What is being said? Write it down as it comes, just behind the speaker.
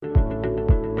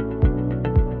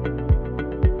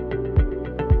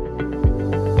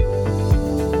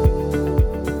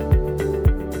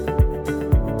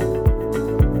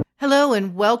Hello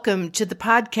and welcome to the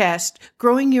podcast,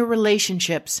 Growing Your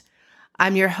Relationships.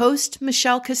 I'm your host,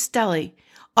 Michelle Castelli,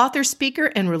 author, speaker,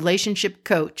 and relationship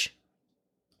coach.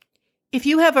 If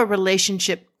you have a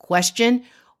relationship question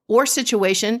or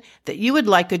situation that you would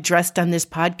like addressed on this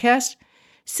podcast,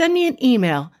 send me an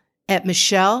email at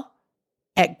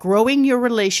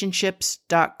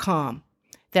michelle@growingyourrelationships.com.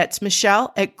 That's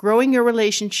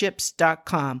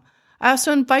michelle@growingyourrelationships.com. I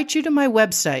also invite you to my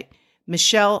website,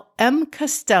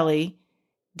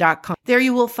 michellemcastelli.com. There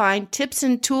you will find tips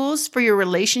and tools for your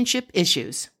relationship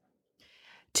issues.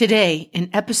 Today,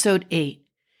 in episode 8,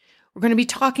 we're going to be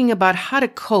talking about how to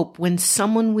cope when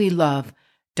someone we love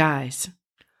dies.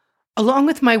 Along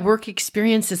with my work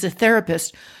experience as a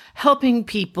therapist, helping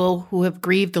people who have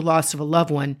grieved the loss of a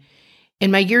loved one,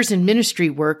 in my years in ministry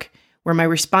work, where my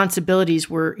responsibilities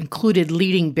were included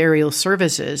leading burial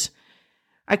services,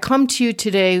 I come to you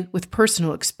today with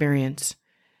personal experience.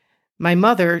 My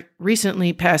mother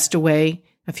recently passed away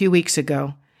a few weeks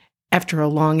ago after a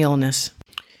long illness.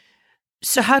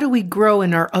 So how do we grow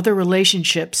in our other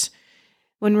relationships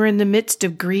when we're in the midst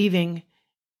of grieving?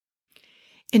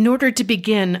 In order to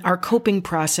begin our coping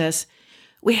process,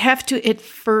 we have to at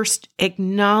first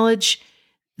acknowledge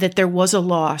that there was a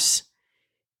loss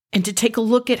and to take a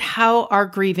look at how our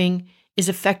grieving is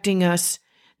affecting us,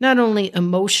 not only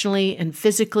emotionally and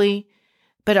physically,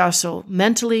 but also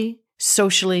mentally,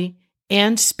 socially,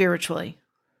 and spiritually.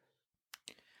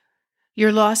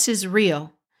 Your loss is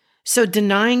real, so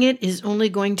denying it is only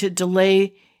going to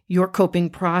delay your coping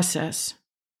process.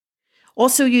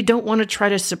 Also, you don't want to try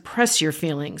to suppress your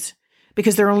feelings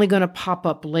because they're only going to pop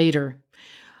up later.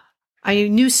 I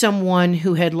knew someone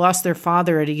who had lost their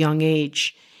father at a young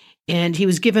age, and he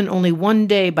was given only one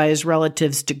day by his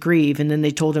relatives to grieve, and then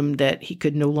they told him that he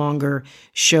could no longer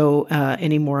show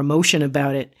any more emotion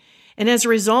about it. And as a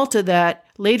result of that,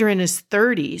 later in his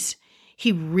 30s,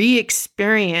 he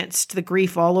re-experienced the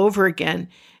grief all over again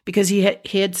because he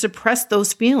had suppressed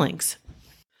those feelings.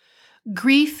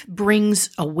 Grief brings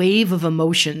a wave of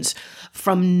emotions,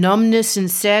 from numbness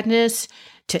and sadness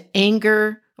to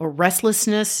anger or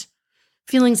restlessness,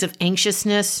 feelings of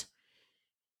anxiousness,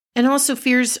 and also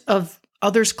fears of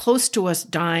others close to us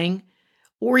dying,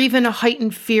 or even a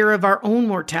heightened fear of our own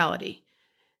mortality.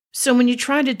 So when you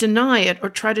try to deny it or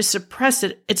try to suppress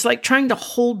it, it's like trying to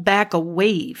hold back a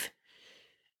wave.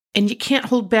 And you can't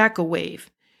hold back a wave.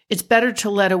 It's better to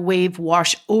let a wave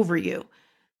wash over you,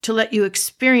 to let you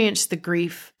experience the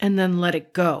grief and then let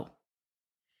it go.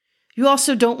 You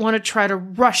also don't want to try to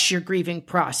rush your grieving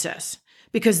process,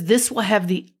 because this will have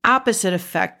the opposite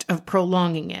effect of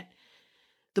prolonging it.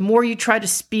 The more you try to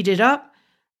speed it up,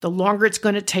 the longer it's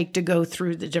going to take to go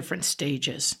through the different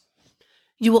stages.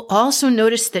 You will also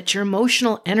notice that your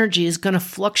emotional energy is going to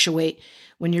fluctuate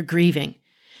when you're grieving.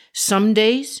 Some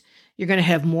days you're going to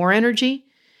have more energy,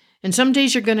 and some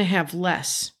days you're going to have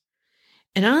less.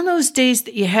 And on those days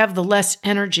that you have the less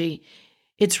energy,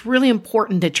 it's really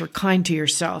important that you're kind to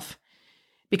yourself,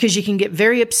 because you can get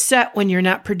very upset when you're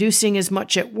not producing as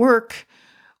much at work,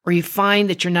 or you find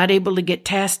that you're not able to get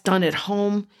tasks done at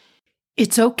home.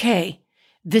 It's okay.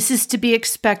 This is to be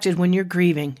expected when you're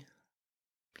grieving.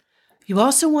 You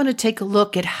also want to take a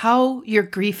look at how your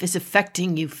grief is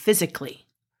affecting you physically.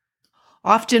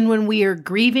 Often when we are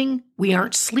grieving, we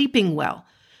aren't sleeping well,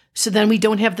 so then we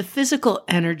don't have the physical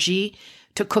energy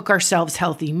to cook ourselves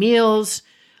healthy meals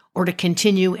or to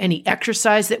continue any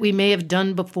exercise that we may have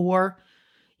done before.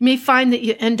 You may find that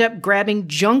you end up grabbing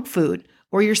junk food,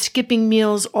 or you're skipping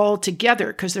meals altogether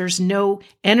because there's no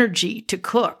energy to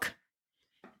cook.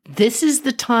 This is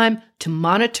the time to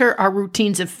monitor our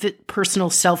routines of personal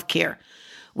self-care.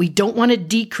 We don't want to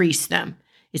decrease them.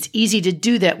 It's easy to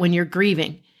do that when you're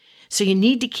grieving. So you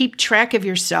need to keep track of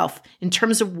yourself in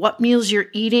terms of what meals you're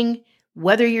eating,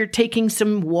 whether you're taking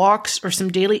some walks or some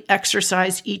daily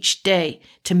exercise each day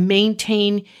to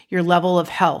maintain your level of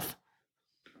health.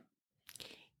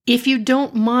 If you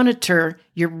don't monitor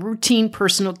your routine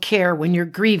personal care when you're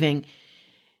grieving,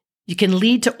 you can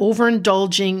lead to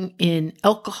overindulging in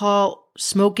alcohol,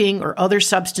 smoking, or other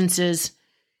substances.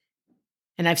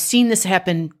 And I've seen this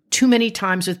happen too many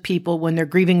times with people when they're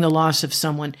grieving the loss of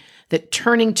someone, that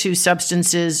turning to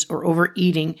substances or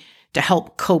overeating to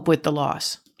help cope with the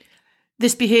loss.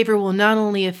 This behavior will not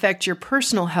only affect your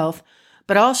personal health,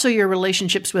 but also your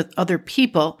relationships with other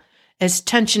people, as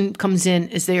tension comes in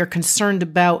as they are concerned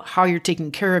about how you're taking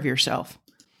care of yourself.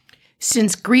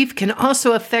 Since grief can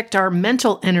also affect our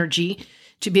mental energy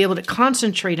to be able to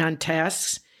concentrate on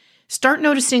tasks, start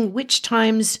noticing which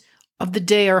times of the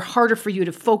day are harder for you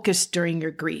to focus during your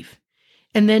grief,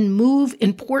 and then move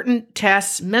important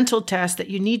tasks, mental tasks that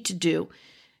you need to do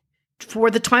for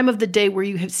the time of the day where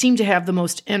you seem to have the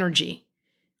most energy.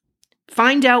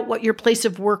 Find out what your place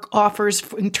of work offers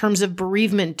in terms of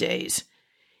bereavement days.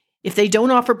 If they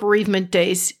don't offer bereavement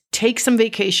days, take some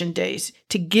vacation days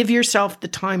to give yourself the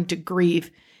time to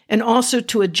grieve and also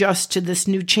to adjust to this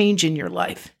new change in your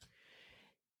life.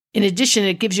 In addition,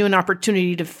 it gives you an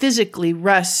opportunity to physically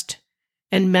rest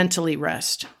and mentally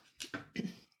rest.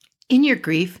 In your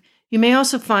grief, you may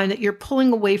also find that you're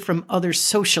pulling away from others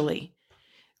socially.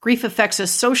 Grief affects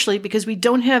us socially because we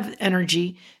don't have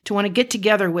energy to want to get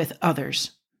together with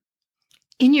others.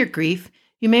 In your grief,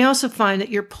 you may also find that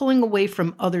you're pulling away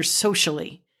from others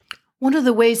socially. One of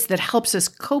the ways that helps us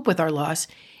cope with our loss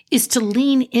is to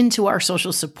lean into our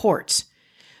social supports,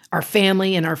 our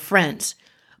family and our friends,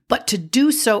 but to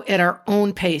do so at our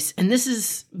own pace. And this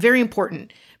is very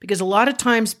important because a lot of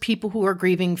times people who are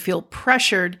grieving feel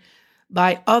pressured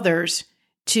by others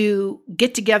to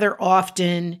get together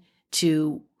often,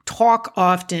 to talk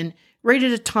often, right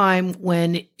at a time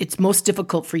when it's most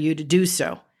difficult for you to do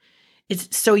so.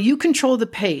 So you control the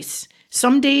pace.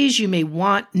 Some days you may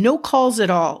want no calls at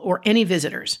all or any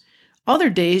visitors. Other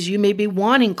days you may be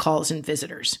wanting calls and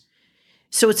visitors.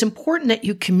 So it's important that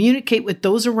you communicate with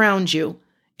those around you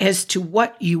as to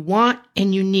what you want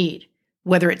and you need,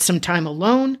 whether it's some time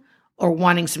alone or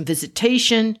wanting some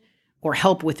visitation or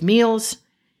help with meals.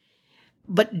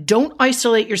 But don't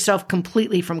isolate yourself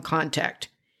completely from contact.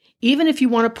 Even if you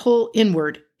want to pull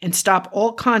inward and stop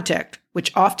all contact,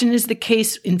 which often is the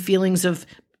case in feelings of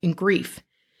in grief,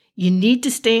 you need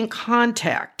to stay in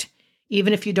contact,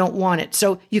 even if you don't want it.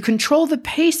 So you control the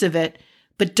pace of it,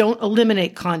 but don't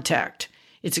eliminate contact.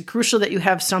 It's crucial that you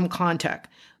have some contact,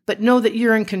 but know that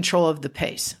you're in control of the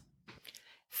pace.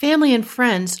 Family and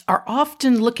friends are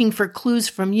often looking for clues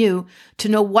from you to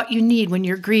know what you need when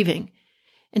you're grieving.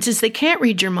 And since they can't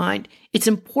read your mind, it's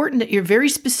important that you're very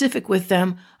specific with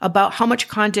them about how much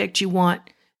contact you want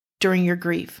during your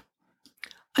grief.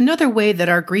 Another way that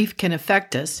our grief can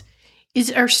affect us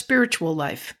is our spiritual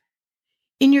life.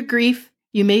 In your grief,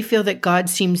 you may feel that God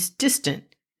seems distant,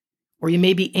 or you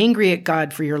may be angry at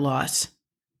God for your loss.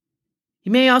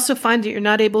 You may also find that you're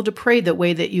not able to pray the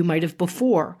way that you might have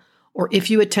before, or if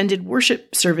you attended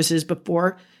worship services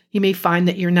before, you may find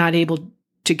that you're not able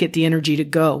to get the energy to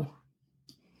go.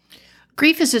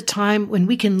 Grief is a time when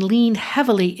we can lean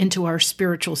heavily into our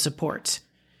spiritual supports.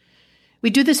 We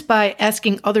do this by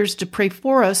asking others to pray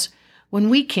for us when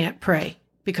we can't pray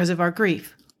because of our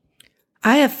grief.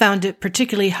 I have found it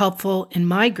particularly helpful in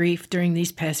my grief during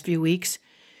these past few weeks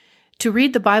to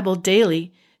read the Bible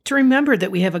daily, to remember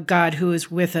that we have a God who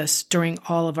is with us during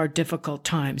all of our difficult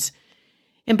times.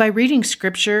 And by reading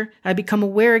Scripture, I become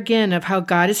aware again of how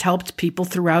God has helped people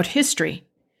throughout history.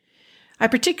 I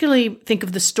particularly think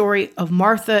of the story of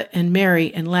Martha and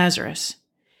Mary and Lazarus.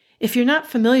 If you're not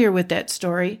familiar with that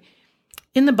story,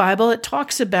 in the Bible it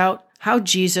talks about how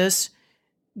Jesus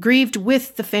grieved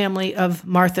with the family of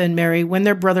Martha and Mary when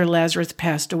their brother Lazarus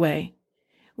passed away.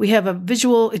 We have a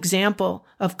visual example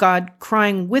of God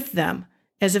crying with them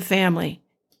as a family.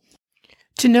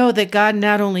 To know that God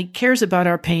not only cares about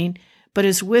our pain, but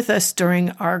is with us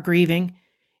during our grieving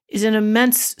is an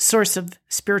immense source of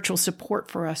spiritual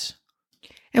support for us.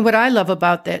 And what I love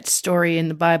about that story in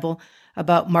the Bible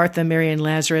about Martha, Mary, and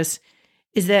Lazarus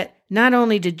is that not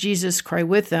only did Jesus cry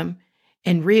with them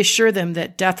and reassure them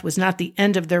that death was not the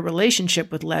end of their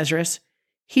relationship with Lazarus,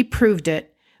 he proved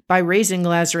it by raising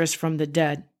Lazarus from the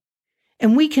dead.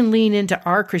 And we can lean into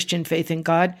our Christian faith in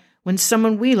God when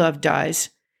someone we love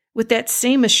dies with that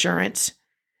same assurance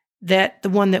that the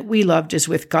one that we loved is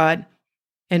with God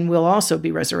and will also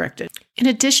be resurrected. In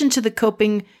addition to the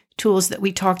coping tools that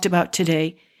we talked about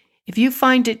today, if you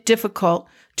find it difficult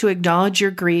to acknowledge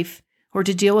your grief or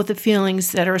to deal with the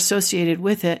feelings that are associated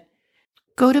with it,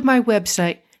 go to my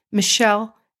website,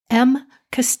 Michelle M.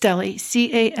 Castelli,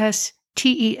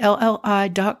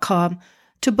 CASTELLI.com,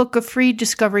 to book a free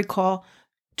discovery call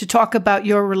to talk about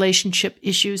your relationship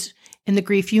issues and the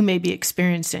grief you may be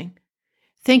experiencing.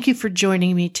 Thank you for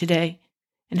joining me today,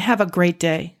 and have a great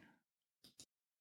day.